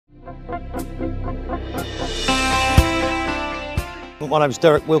My name is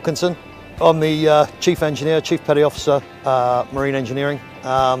Derek Wilkinson. I'm the Chief Engineer, Chief Petty Officer, Marine Engineering,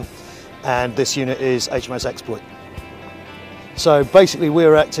 and this unit is HMS Exploit. So basically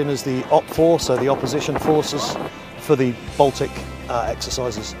we're acting as the Op force, so the opposition forces for the Baltic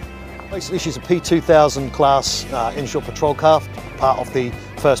exercises. Basically she's a P2000 class inshore patrol craft, part of the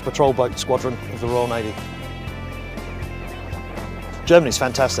 1st Patrol Boat Squadron of the Royal Navy. Germany's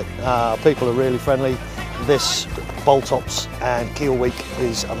fantastic, people are really friendly. This BALTOPS and Keel Week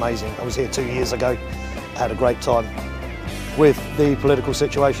is amazing. I was here 2 years ago, had a great time. With the political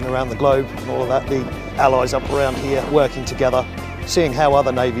situation around the globe and all of that, the allies up around here working together, seeing how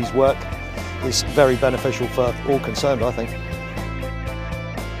other navies work is very beneficial for all concerned, I think.